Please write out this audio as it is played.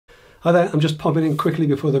Hi there, I'm just popping in quickly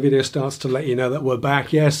before the video starts to let you know that we're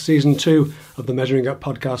back. Yes, season 2 of the Measuring Up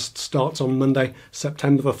podcast starts on Monday,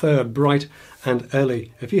 September the 3rd, bright and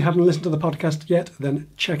early. If you haven't listened to the podcast yet, then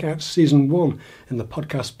check out season 1 in the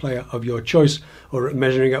podcast player of your choice or at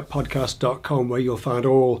measuringuppodcast.com, where you'll find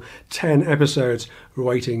all 10 episodes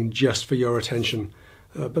waiting just for your attention.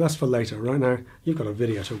 But that's for later. Right now, you've got a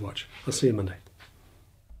video to watch. I'll see you Monday.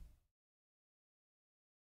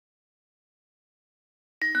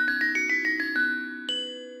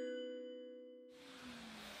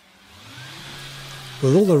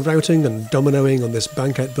 With all the routing and dominoing on this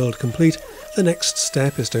banquette build complete, the next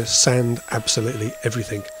step is to sand absolutely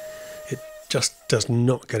everything. It just does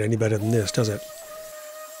not get any better than this, does it?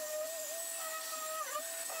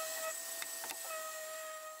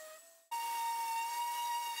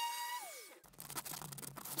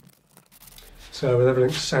 So with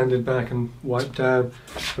everything sanded back and wiped down,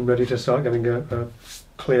 I'm ready to start getting a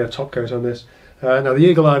clear top coat on this. Now the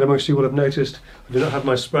eagle-eyed amongst you will have noticed I do not have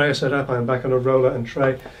my sprayer set up. I am back on a roller and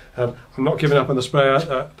tray. I'm not giving up on the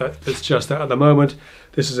sprayer, it's just that at the moment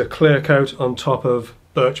this is a clear coat on top of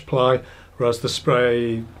birch ply, whereas the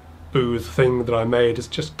spray booth thing that I made is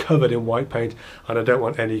just covered in white paint, and I don't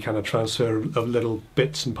want any kind of transfer of little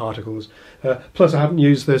bits and particles. Plus I haven't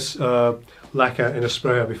used this lacquer in a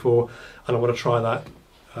sprayer before, and I want to try that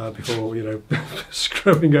before,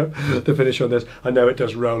 screwing up the finish on this. I know it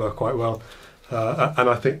does roller quite well. And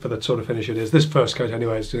I think for the sort of finish it is, this first coat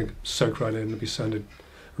anyway is going to soak right in and be sanded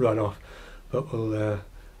right off. But we'll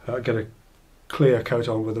get a clear coat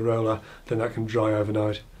on with the roller, then that can dry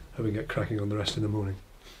overnight and we can get cracking on the rest in the morning.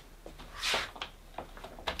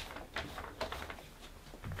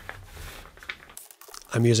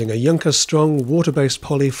 I'm using a Junkers Strong water-based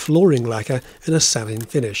poly flooring lacquer in a satin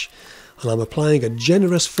finish, and I'm applying a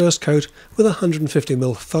generous first coat with a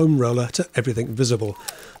 150mm foam roller to everything visible: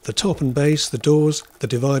 the top and base, the doors, the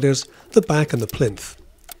dividers, the back and the plinth.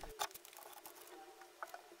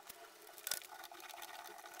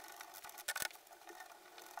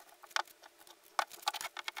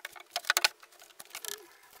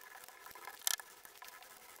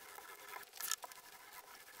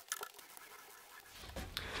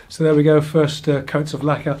 So there we go, first coats of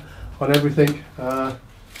lacquer on everything.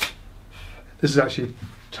 This is actually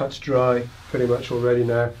touch dry pretty much already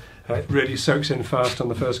now. It really soaks in fast on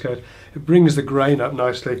the first coat. It brings the grain up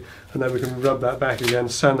nicely, and then we can rub that back again,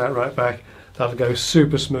 sand that right back. That'll go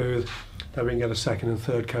super smooth. Then we can get a second and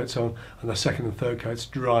third coats on, and the second and third coats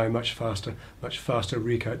dry much faster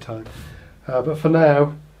recoat time. But for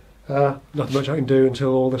now, nothing much I can do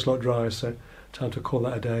until all this lot dries, so time to call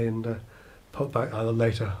that a day and pop back either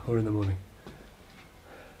later or in the morning.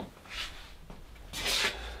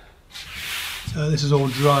 So this is all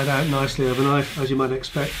dried out nicely overnight, as you might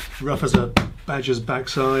expect, rough as a badger's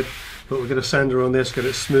backside, but we're going to sander on this, get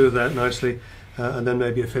it smoothed out nicely, and then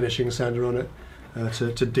maybe a finishing sander on it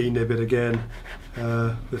to denib it again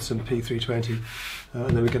with some P320,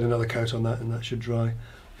 and then we get another coat on that, and that should dry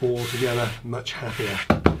all together much happier.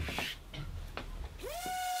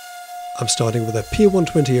 I'm starting with a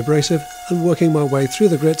P120 abrasive and working my way through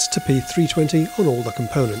the grits to P320 on all the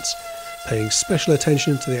components, paying special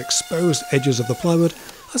attention to the exposed edges of the plywood,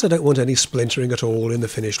 as I don't want any splintering at all in the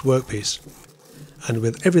finished workpiece. And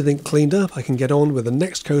with everything cleaned up, I can get on with the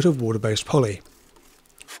next coat of water-based poly.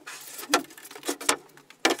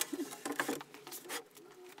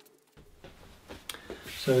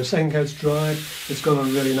 So the second coat's dried, it's gone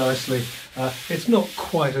on really nicely. It's not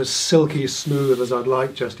quite as silky smooth as I'd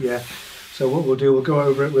like just yet, so what we'll do, we'll go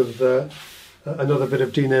over it with another bit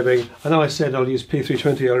of denibbing. I know I said I'll use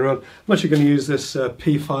P320 earlier on. I'm actually going to use this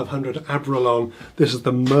P500 Abralon. This is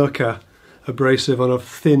the Merca abrasive on a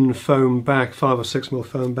thin foam back, 5 or 6mm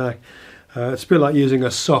foam back. It's a bit like using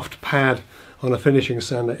a soft pad on a finishing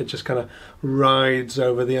sander. It just kind of rides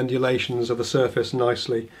over the undulations of the surface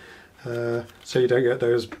nicely, so you don't get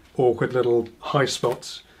those awkward little high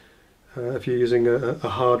spots if you're using a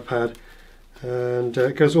hard pad. And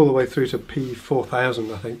it goes all the way through to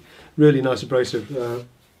P4000, I think. Really nice abrasive.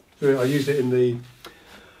 I used it in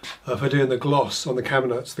for doing the gloss on the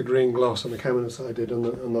cabinets, the green gloss on the cabinets that I did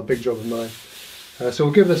on the big job of mine. So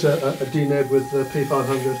we'll give this a denib with the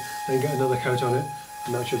P500 and get another coat on it,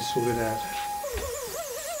 and that should sort it out.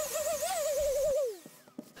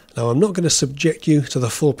 Now I'm not going to subject you to the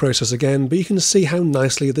full process again, but you can see how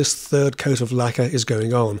nicely this third coat of lacquer is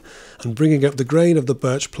going on and bringing up the grain of the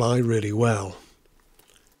birch ply really well.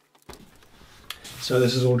 So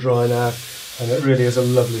this is all dry now, and it really is a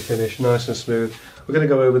lovely finish, nice and smooth. We're going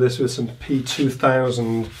to go over this with some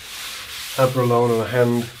P2000 Abralon on a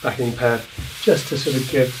hand backing pad, just to sort of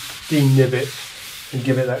denib it and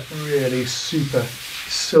give it that really super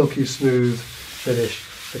silky smooth finish,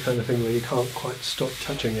 the kind of thing where you can't quite stop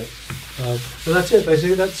touching it. But that's it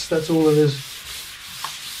basically, that's all it is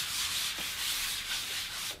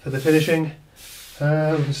for the finishing. We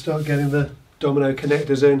can start getting the domino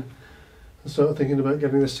connectors in and start thinking about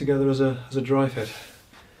getting this together as a dry fit.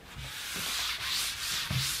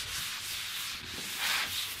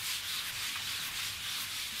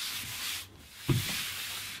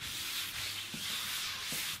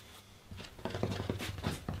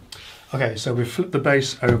 Okay, so we've flipped the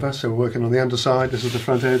base over, so we're working on the underside. This is the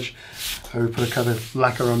front edge. We put a coat of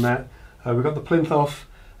lacquer on that. We've got the plinth off.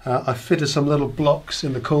 I fitted some little blocks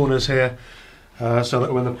in the corners here so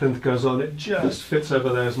that when the plinth goes on it just fits over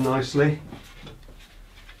those nicely.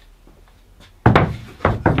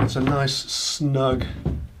 And it's a nice snug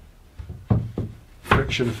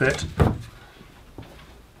friction fit.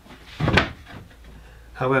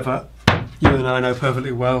 However, you and I know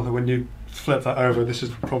perfectly well that when you flip that over, this is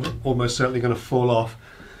probably almost certainly going to fall off.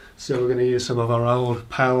 So we're going to use some of our old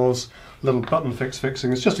pals, little button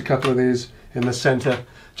fixings, just a couple of these in the centre,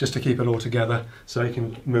 just to keep it all together so you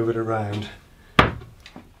can move it around.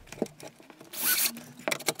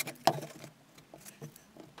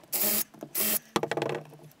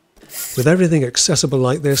 With everything accessible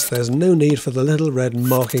like this, there's no need for the little red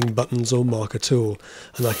marking buttons or marker tool,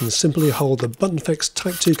 and I can simply hold the button fix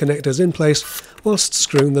Type 2 connectors in place whilst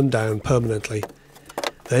screwing them down permanently,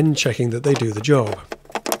 then checking that they do the job.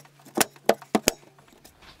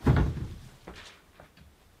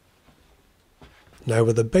 Now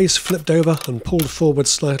with the base flipped over and pulled forward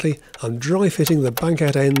slightly, I'm dry fitting the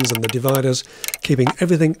banquette ends and the dividers, keeping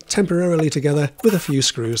everything temporarily together with a few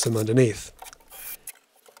screws from underneath.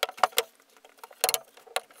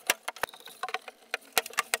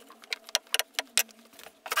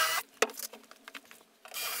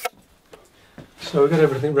 So we've got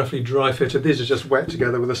everything roughly dry fitted. These are just wet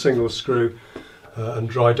together with a single screw and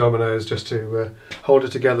dry dominoes just to hold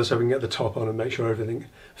it together so we can get the top on and make sure everything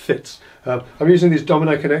fits. I'm using these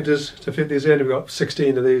domino connectors to fit these in. We've got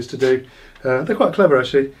 16 of these to do. They're quite clever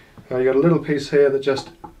actually. You've got a little piece here that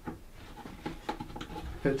just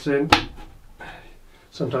fits in.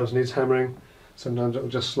 Sometimes needs hammering, sometimes it'll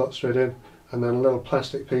just slot straight in, and then a little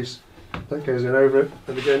plastic piece that goes in over it,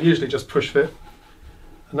 and again usually just push fit.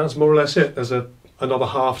 And that's more or less it. There's another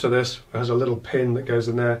half to this. It has a little pin that goes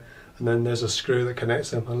in there, and then there's a screw that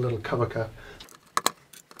connects them, and a little cover cap.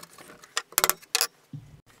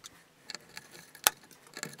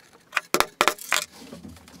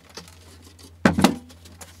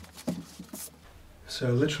 So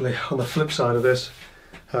literally on the flip side of this,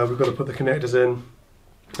 we've got to put the connectors in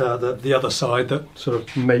the other side that sort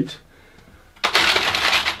of mate.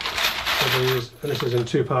 So this is in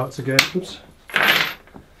two parts again. Oops.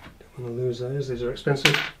 Don't want to lose those, these are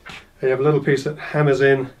expensive. And you have a little piece that hammers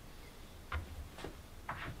in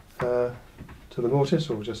to the mortise,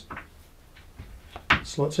 or just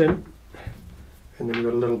slots in, and then you've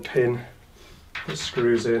got a little pin that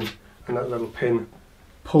screws in, and that little pin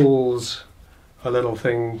pulls a little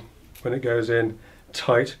thing when it goes in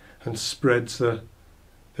tight and spreads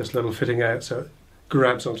this little fitting out so it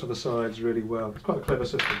grabs onto the sides really well. It's quite a clever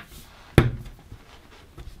system.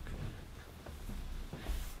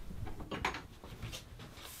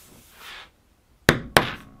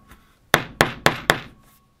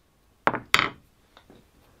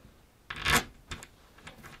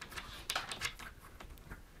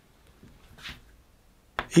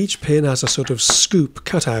 Each pin has a sort of scoop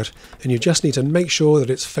cut out, and you just need to make sure that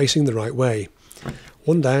it's facing the right way.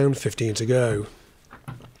 1 down, 15 to go.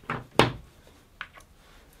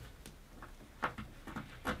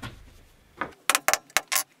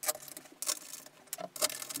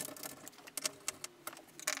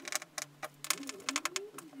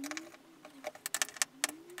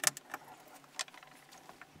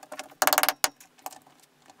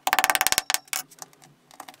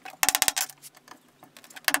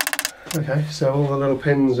 Okay, so all the little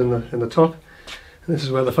pins in the top, and this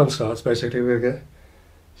is where the fun starts basically. We'll get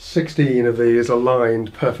 16 of these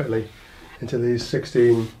aligned perfectly into these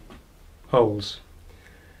 16 holes.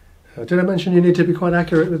 Did I mention you need to be quite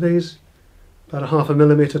accurate with these? About a 0.5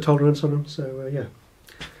 millimetre tolerance on them, so yeah.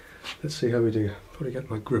 Let's see how we do. Probably get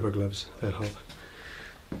my gripper gloves, they'll help.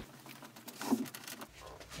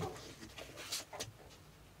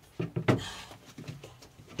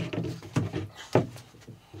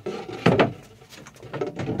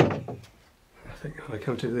 If I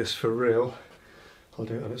come to this for real, I'll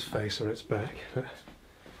do it on its face or its back. But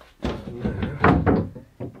no.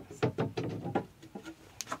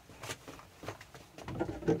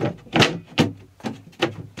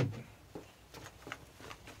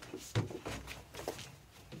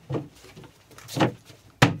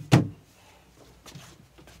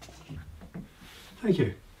 Thank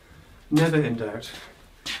you. Never in doubt.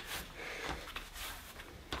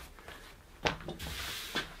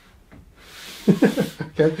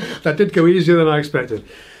 Okay, that did go easier than I expected.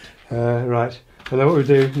 Right, and then what we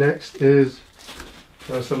do next is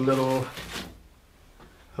there's a little,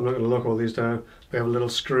 I'm not going to lock all these down, we have a little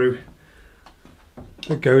screw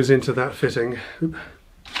that goes into that fitting. Oop.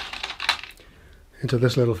 Into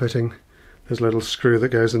this little fitting. There's a little screw that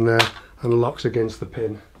goes in there and locks against the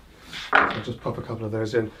pin. I'll just pop a couple of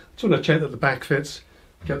those in. Just want to check that the back fits,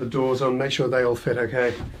 get the doors on, make sure they all fit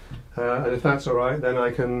okay. And if that's alright, then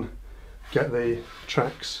I can get the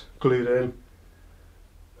tracks glued in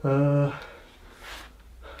and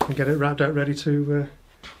get it wrapped out ready to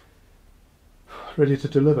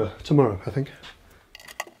deliver tomorrow, I think.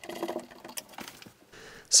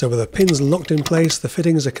 So with the pins locked in place, the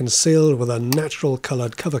fittings are concealed with a natural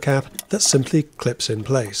coloured cover cap that simply clips in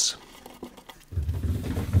place.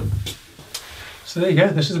 So there you go,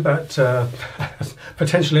 this is about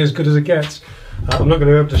potentially as good as it gets. I'm not going to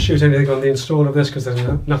be able to shoot anything on the install of this because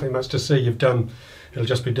there's nothing much to see. It'll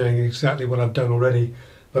just be doing exactly what I've done already,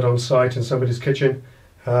 but on site in somebody's kitchen.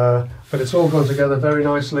 But it's all gone together very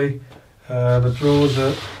nicely.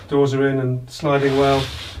 The doors are in and sliding well.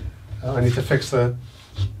 I need to fix the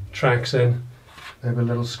tracks in. Maybe a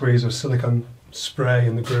little squeeze of silicone spray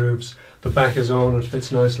in the grooves. The back is on and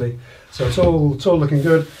fits nicely. So it's all looking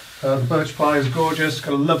good. The birch ply is gorgeous,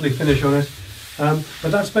 got a lovely finish on it.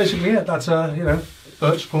 But that's basically it. That's a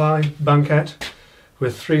birch ply banquette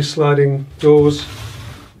with 3 sliding doors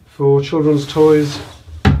for children's toys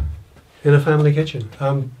in a family kitchen.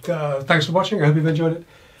 Thanks for watching. I hope you've enjoyed it.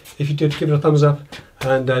 If you did, give it a thumbs up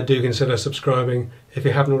and do consider subscribing if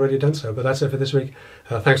you haven't already done so. But that's it for this week.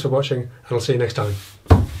 Thanks for watching and I'll see you next time.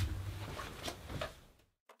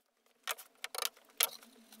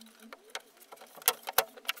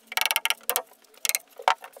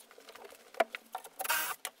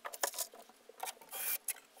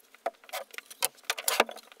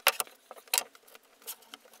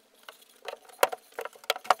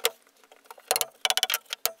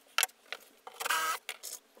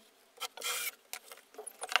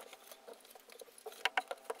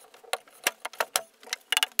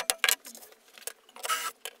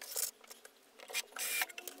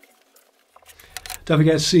 Don't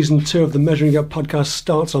forget, Season 2 of the Measuring Up podcast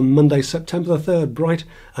starts on Monday, September the 3rd, bright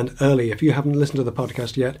and early. If you haven't listened to the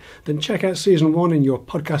podcast yet, then check out Season 1 in your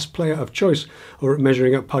podcast player of choice or at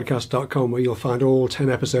measuringuppodcast.com, where you'll find all 10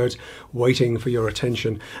 episodes waiting for your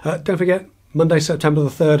attention. Don't forget, Monday, September the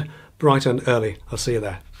 3rd, bright and early. I'll see you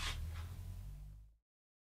there.